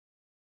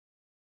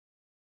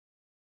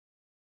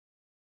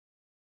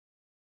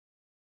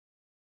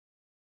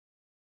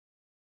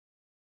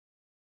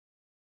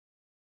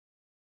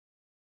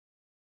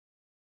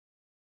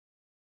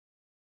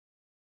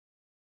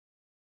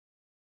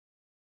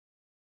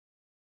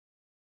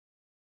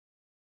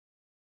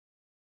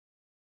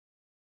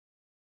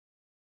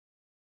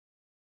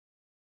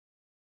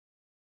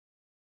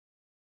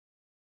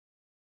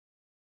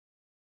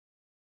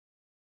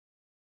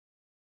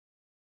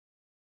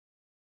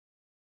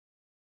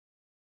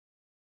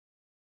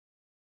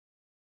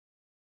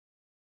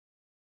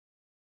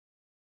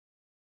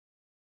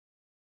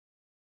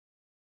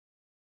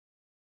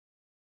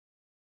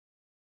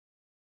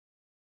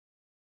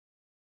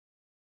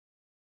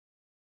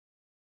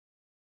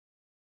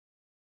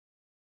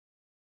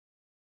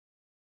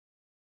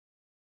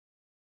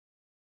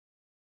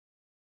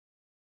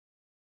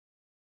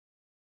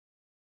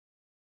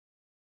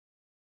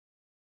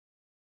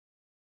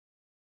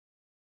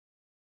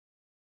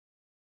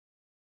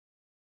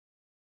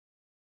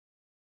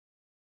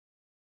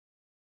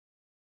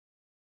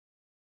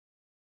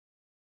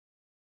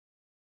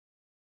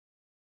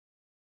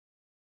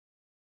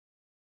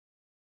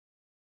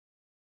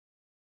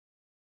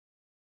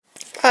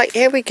Right,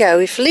 here we go.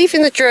 We're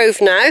leaving the drove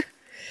now.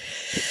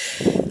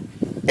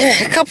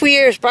 A couple of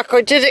years back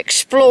I did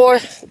explore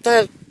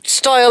the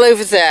stile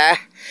over there.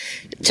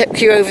 It took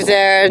you over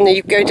there and then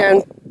you go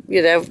down,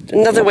 you know,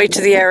 another way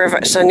to the area of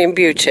outstanding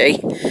beauty.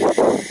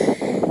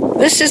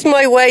 This is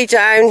my way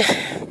down,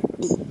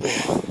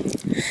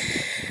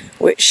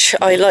 which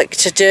I like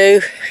to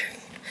do.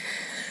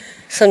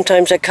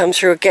 Sometimes I come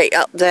through a gate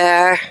up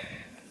there.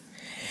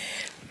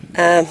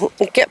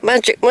 You get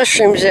magic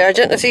mushrooms there. I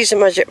don't know if these are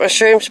magic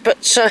mushrooms,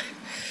 but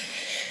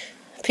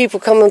people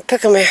come and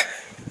pick them here.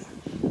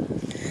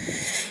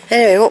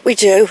 Anyway, what we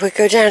do, we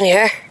go down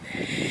here,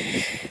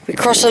 we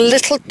cross a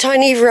little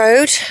tiny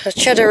road, a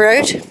cheddar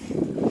road,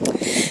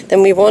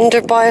 then we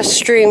wander by a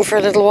stream for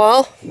a little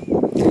while,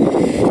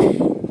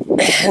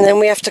 and then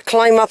we have to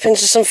climb up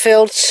into some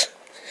fields.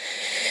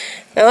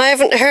 Now I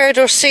haven't heard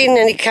or seen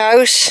any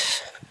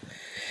cows,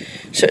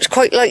 so it's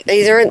quite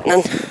likely there ain't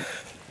none.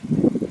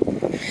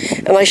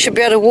 And I should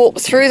be able to walk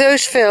through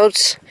those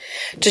fields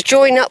to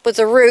join up with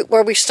the route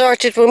where we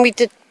started when we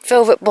did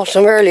Velvet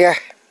Bottom earlier.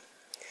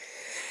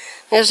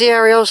 There's the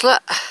aerials,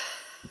 look.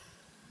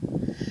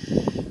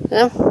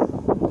 Yeah.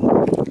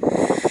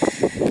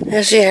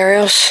 There's the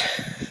aerials.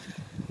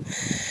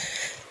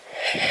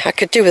 I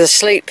could do with a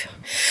sleep.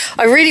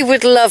 I really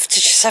would love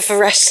to just have a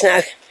rest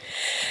now.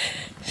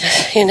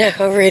 You know,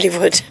 I really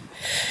would.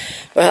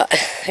 But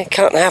it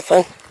can't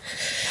happen.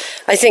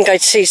 I think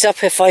I'd seize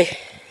up if I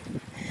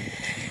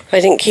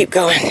didn't keep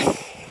going.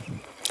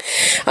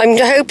 I'm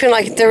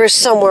hoping there is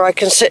somewhere I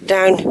can sit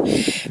down,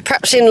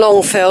 perhaps in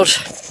Longfield,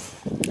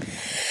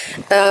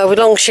 with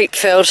Long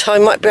Sheepfield. I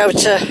might be able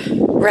to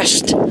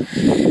rest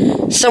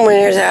somewhere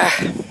near there.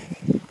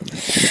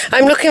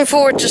 I'm looking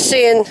forward to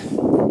seeing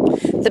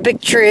the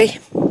big tree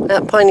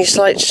at Piney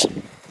Sleights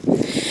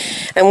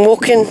and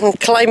walking and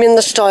climbing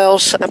the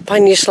stiles at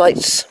Piney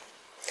Sleights,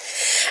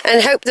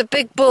 and hope the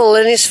big bull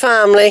and his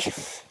family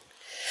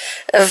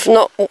have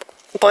not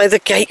by the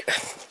gate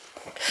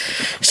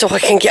so I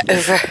can get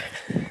over.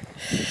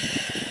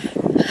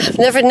 I've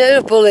never known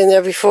a bull in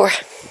there before.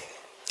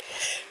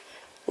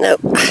 No.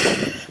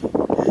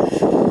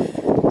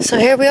 So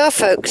here we are,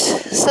 folks.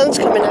 The sun's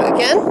coming out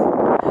again.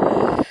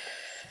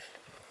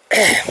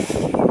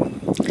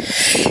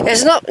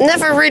 It's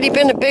never really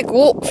been a big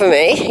walk for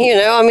me, you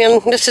know. I mean,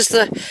 this is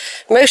the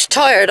most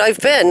tired I've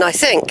been, I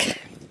think,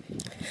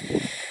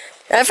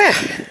 ever.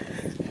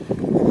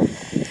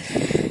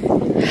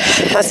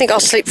 I think I'll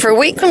sleep for a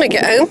week when I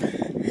get home.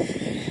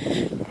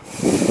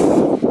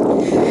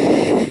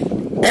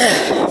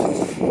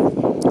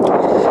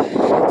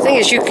 The thing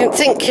is, you can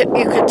think you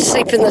could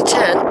sleep in the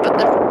tent,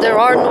 but there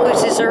are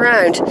noises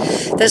around.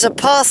 There's a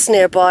path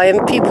nearby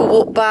and people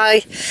walk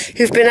by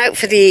who've been out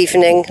for the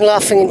evening,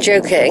 laughing and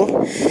joking.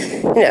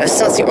 You know, there's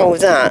nothing wrong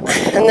with that.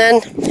 And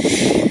then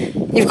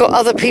you've got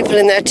other people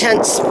in their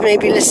tents,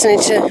 maybe listening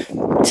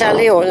to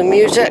telly or the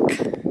music.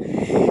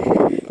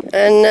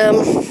 And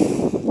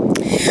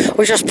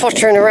we're just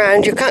pottering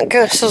around. You can't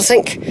go sort of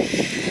think,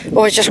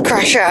 oh, I just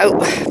crash out.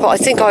 But I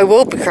think I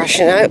will be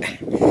crashing out.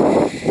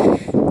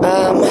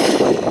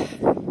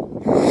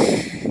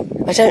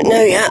 I don't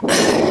know yet.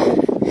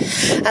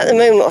 At the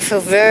moment I feel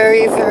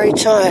very, very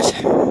tired.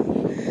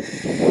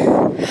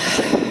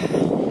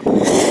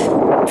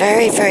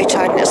 Very, very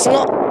tired.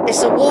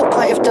 It's a walk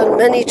I have done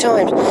many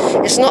times.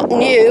 It's not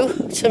new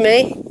to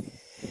me,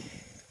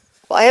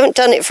 but I haven't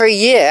done it for a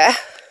year.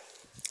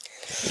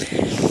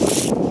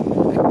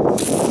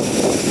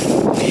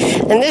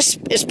 And this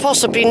is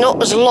possibly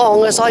not as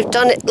long as I've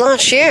done it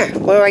last year,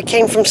 where I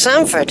came from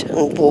Sanford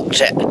and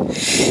walked it.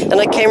 And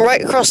I came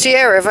right across the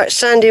area of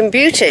outstanding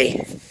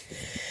beauty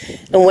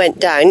and went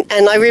down.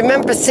 And I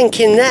remember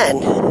thinking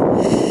then,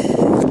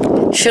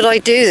 should I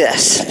do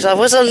this? Because I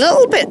was a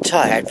little bit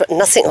tired, but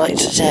nothing like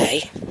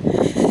today.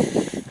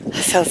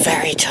 I felt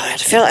very tired.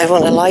 I feel like I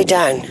want to lie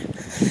down.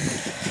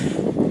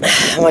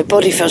 My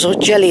body feels all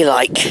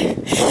jelly-like.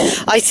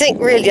 I think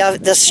really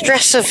the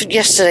stress of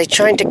yesterday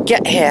trying to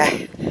get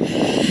here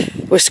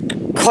was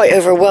quite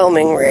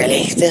overwhelming,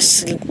 really.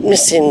 This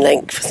missing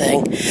link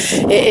thing.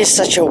 It is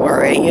such a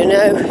worry, you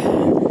know.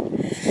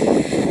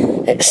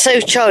 It's so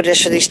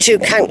childish for these two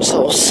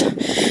councils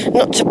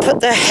not to put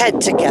their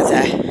head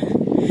together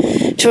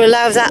to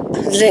allow that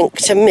link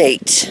to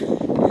meet.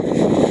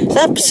 It's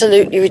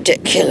absolutely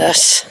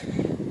ridiculous.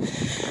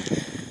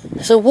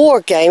 It's a war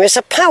game. It's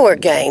a power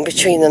game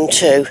between them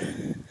two.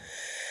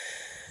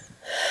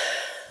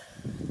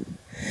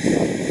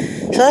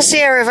 So that's the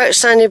area of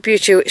outstanding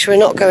beauty, which we're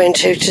not going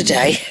to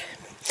today.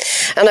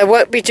 And I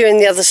won't be doing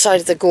the other side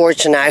of the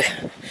gorge now.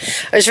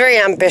 I was very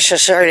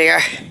ambitious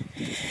earlier,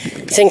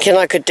 thinking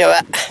I could do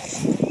it.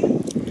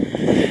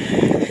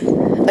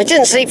 I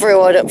didn't sleep very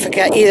well, don't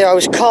forget, either. I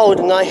was cold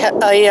and I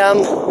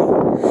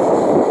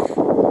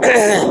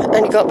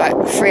only got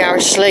about 3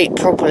 hours sleep,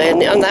 probably,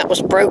 and that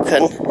was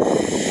broken.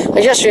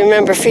 I just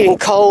remember feeling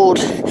cold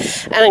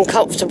and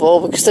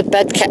uncomfortable because the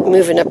bed kept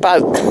moving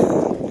about.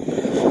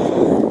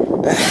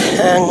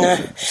 And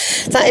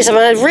that is,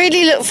 I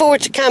really look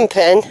forward to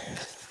camping,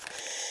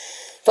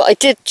 but I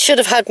should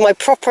have had my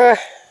proper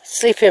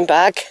sleeping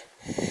bag.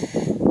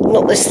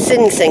 Not this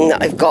thin thing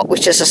that I've got,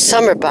 which is a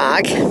summer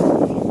bag.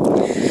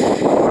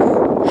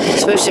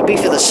 It's supposed to be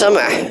for the summer.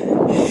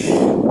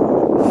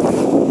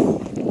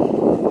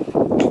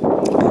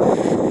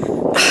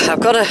 I've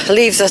got to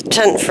leave the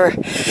tent for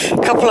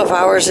a couple of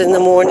hours in the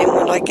morning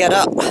when I get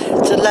up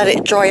to let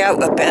it dry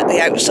out a bit,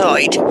 the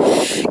outside.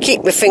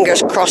 Keep my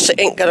fingers crossed it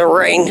ain't going to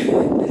rain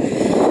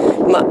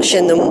much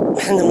in the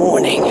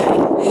morning.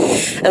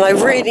 And I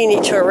really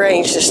need to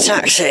arrange this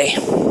taxi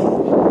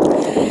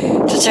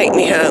to take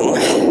me home,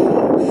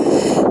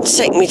 to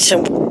take me to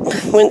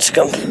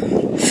Winscombe.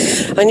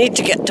 I need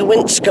to get to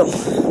Winscombe.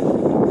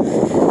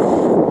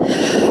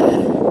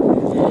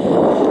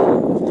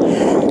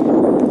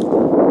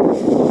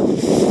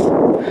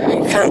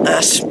 You can't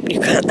ask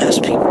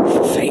people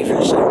for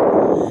favours.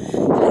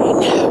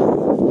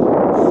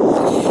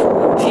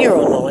 If you're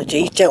on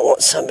holiday, you don't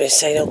want somebody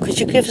saying, "Oh, could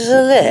you give us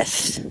a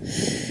lift?"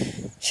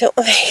 You know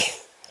what I mean?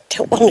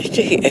 Don't want to,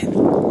 do you?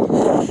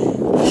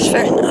 It's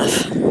fair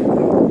enough.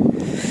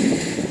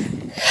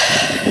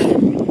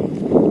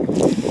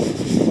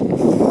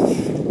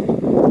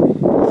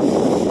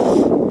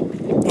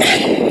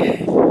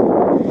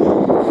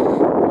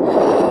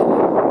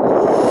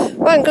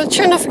 Right, I'm going to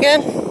turn off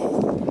again.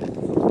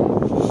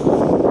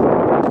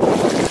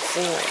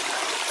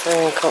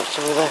 Very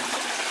uncomfortable there.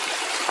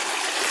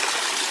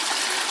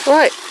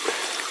 Right,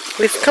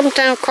 we've come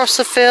down across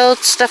the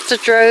fields, left the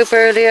drove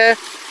earlier.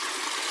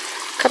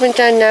 Coming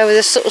down now with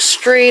this little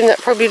stream that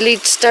probably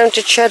leads down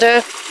to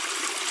Cheddar.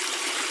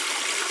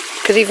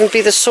 Could even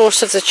be the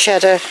source of the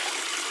Cheddar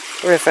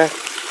River,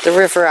 the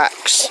River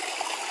Axe.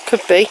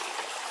 Could be.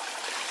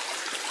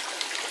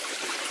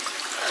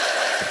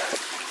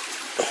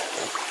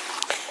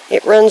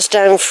 It runs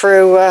down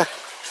through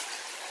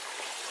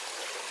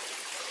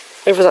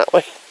over that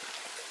way.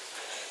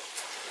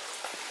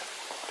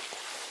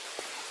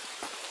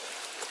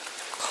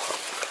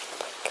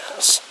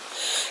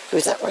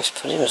 Maybe that rice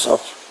pudding was on.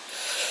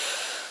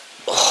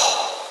 Oh.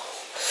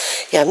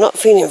 Yeah, I'm not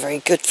feeling very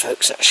good,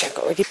 folks, actually. I've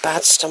got really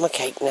bad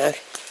stomach ache now.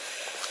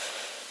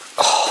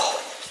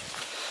 Oh.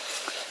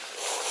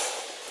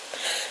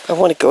 I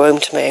want to go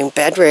home to my own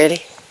bed,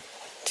 really.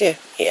 Do you?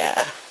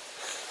 Yeah.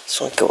 Just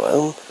want to go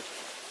home.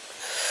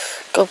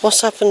 God,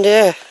 what's happened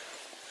here?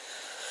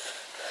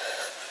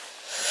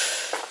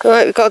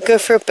 Alright, we've got to go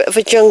for a bit of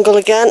a jungle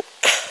again.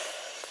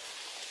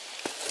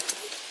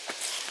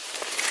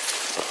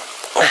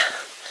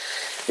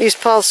 These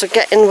paths are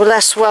getting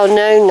less well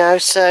known now,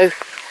 so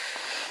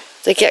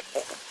they get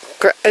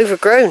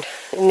overgrown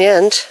in the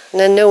end,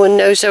 and then no one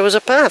knows there was a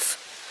path.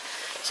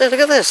 So look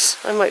at this.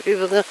 I might be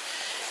one of the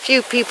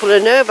few people who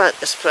know about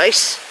this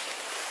place.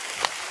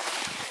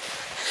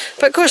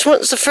 But of course,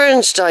 once the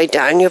ferns die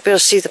down, you'll be able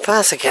to see the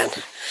path again.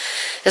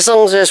 As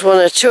long as there's one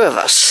or two of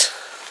us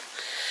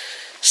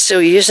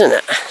still using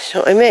it, you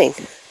know what I mean?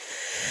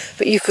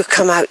 But you could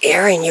come out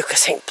here and you could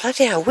think,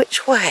 bloody hell,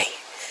 which way?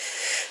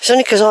 It's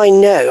only because I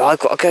know I've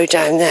got to go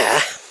down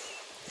there.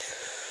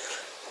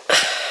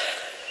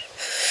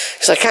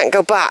 Because I can't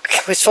go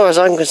back. As far as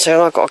I'm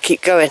concerned, I've got to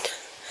keep going.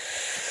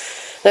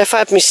 Now if I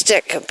had my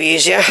stick, it'd be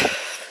easier.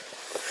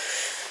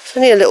 It's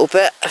only a little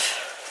bit,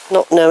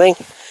 not knowing.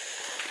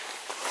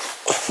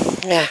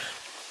 Yeah.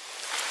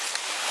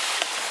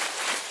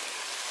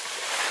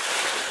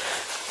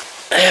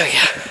 There we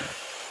go.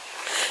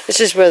 This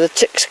is where the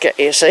ticks get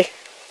you, see?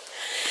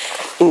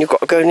 And you've got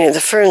to go near the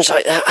ferns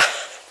like that.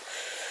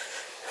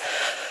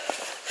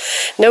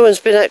 No one's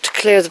been out to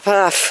clear the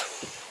path.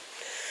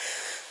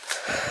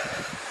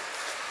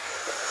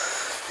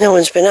 No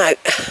one's been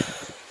out.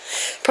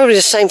 Probably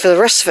the same for the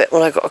rest of it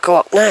when I've got to go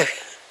up now.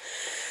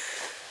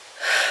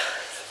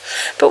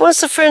 But once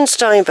the ferns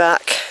die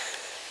back,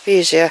 it'll be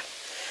easier.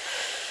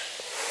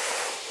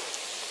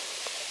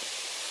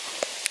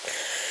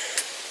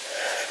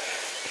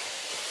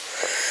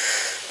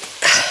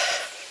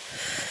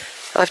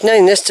 I've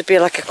known this to be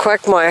like a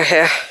quagmire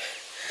here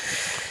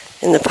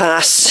in the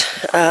past.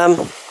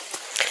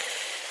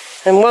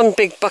 And one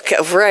big bucket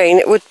of rain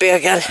it would be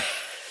again.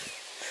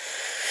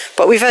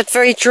 But we've had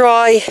very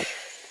dry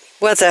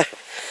weather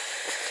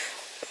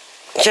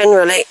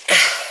generally.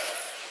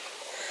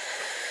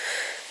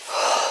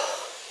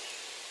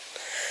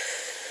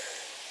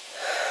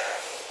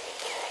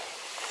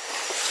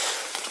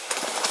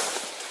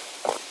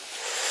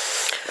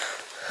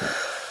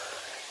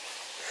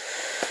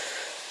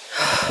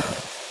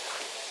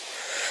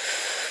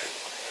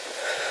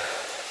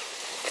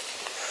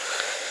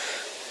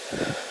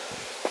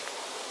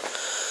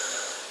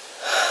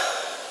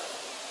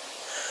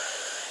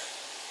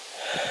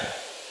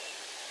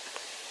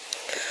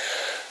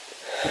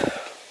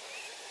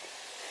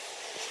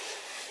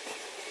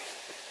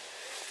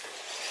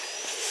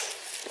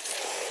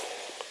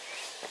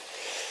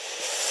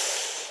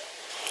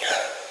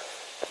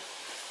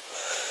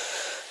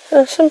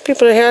 Some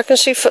people are here, I can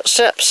see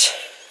footsteps.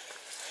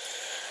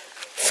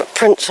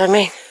 Footprints, I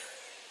mean.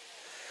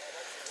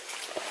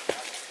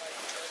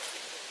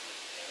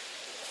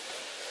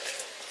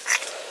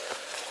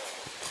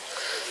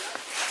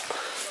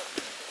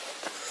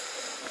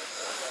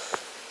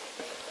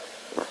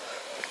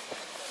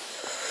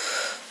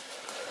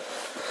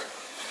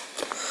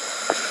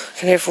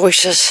 can hear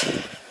voices.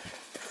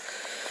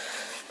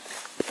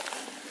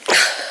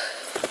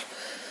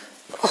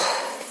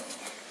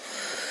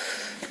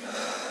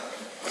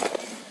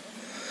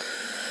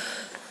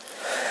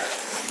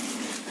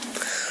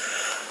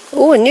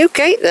 Oh, a new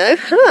gate though,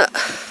 look.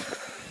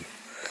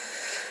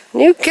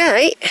 New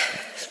gate.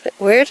 It's a bit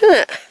weird, isn't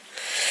it?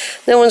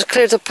 No one's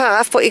cleared the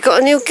path, but you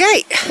got a new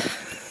gate.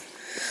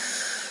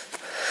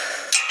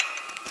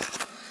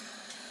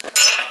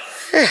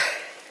 Yeah.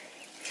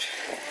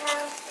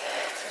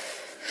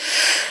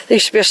 There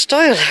used to be a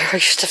stile there I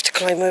used to have to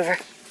climb over.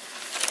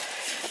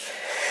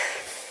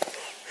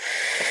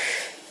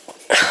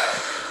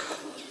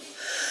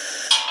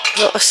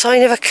 Not a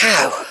sign of a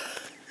cow.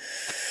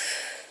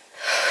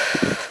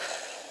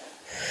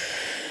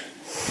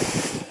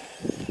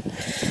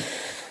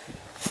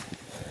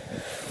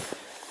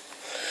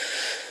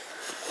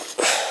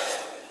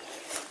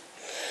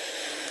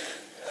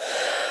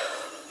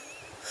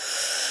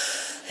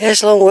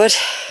 There's Longwood.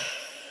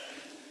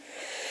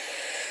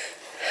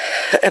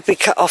 It'll be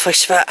cut off, I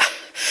expect.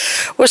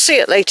 We'll see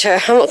it later.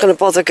 I'm not going to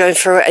bother going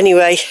through it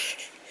anyway,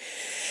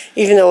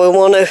 even though I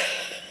want to.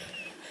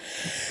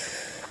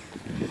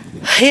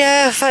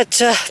 Yeah, I've had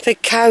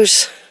big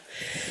cows.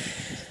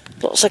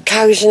 Lots of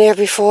cows in here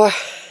before.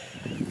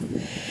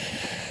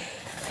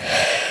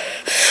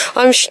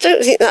 I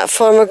don't think that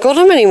farmer got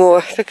them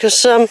anymore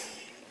because, by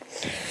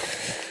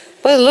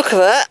the look of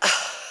it,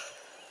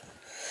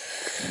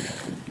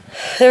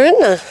 they're in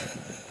there.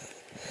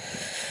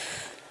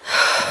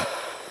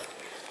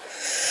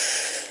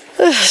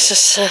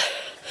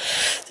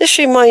 This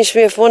reminds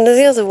me of one of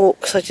the other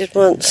walks I did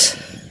once.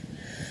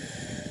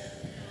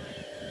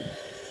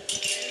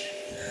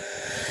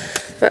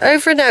 But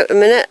over and out a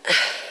minute.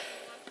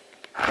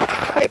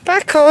 Right,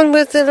 back on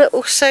with the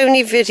little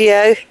Sony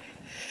video.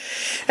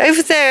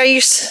 Over there,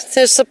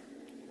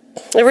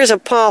 there is a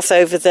path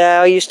over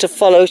there I used to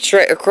follow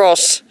straight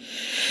across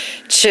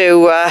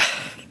to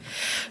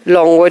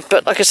Longwood,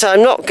 but like I said,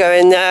 I'm not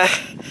going there.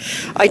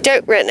 I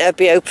don't reckon it'll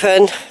be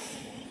open.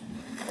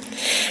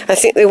 I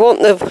think they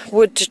want the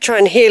wood to try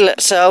and heal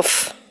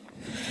itself,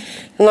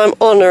 and I'm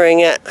honouring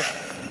it.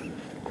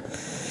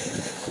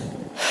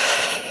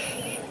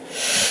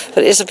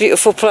 But it's a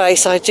beautiful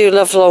place. I do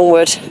love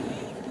Longwood,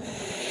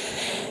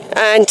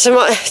 and to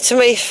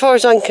me, as far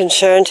as I'm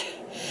concerned,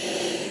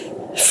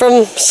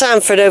 from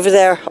Sanford over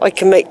there, I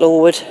can make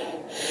Longwood,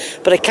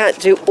 but I can't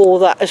do all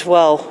that as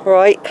well,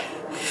 right?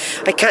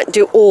 I can't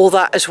do all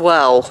that as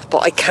well, but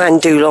I can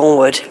do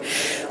Longwood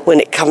when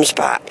it comes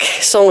back,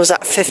 as long as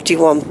that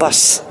 51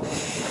 bus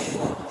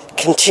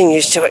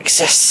continues to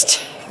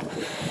exist.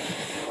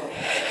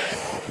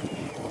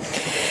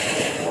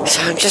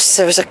 So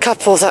there was a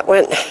couple that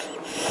went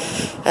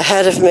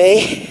ahead of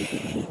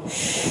me.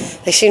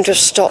 They seem to have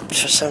stopped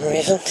for some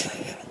reason.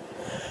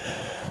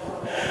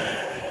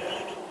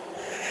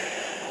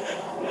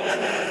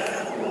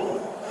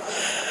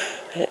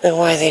 I don't know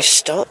why they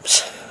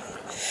stopped.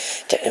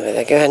 Don't know where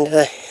they're going, do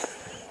they?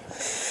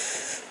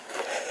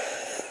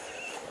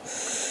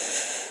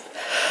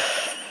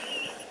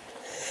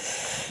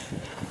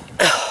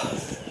 Oh.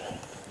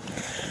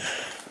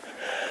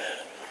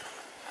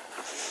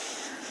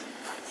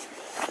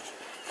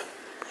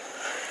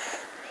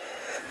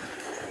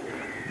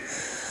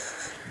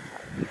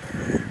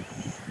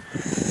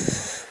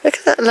 Look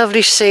at that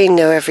lovely scene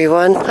though,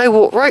 everyone. I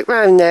walked right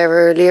round there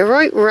earlier,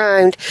 right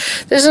round.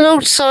 There's an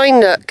old sign,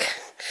 look.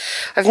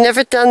 I've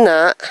never done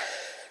that.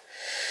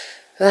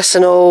 That's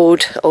an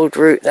old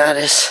route, that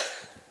is.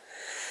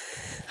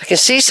 I can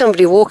see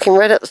somebody walking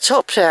right at the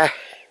top there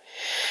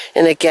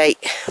in a gate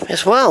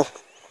as well.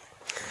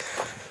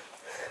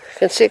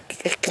 I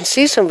can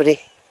see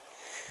somebody.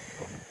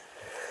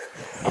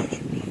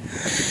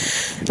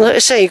 Like I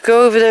say, you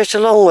go over there to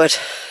Longwood.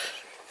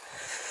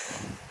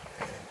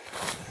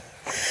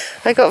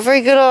 I got very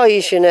good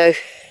eyes, you know.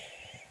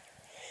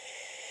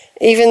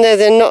 Even though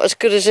they're not as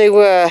good as they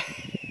were.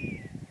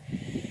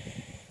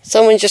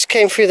 Someone just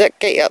came through that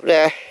gate up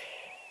there.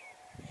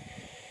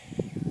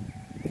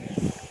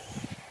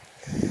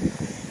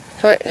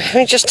 Right, let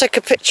me just take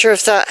a picture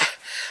of that.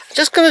 I'm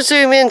just going to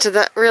zoom into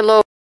that real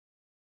old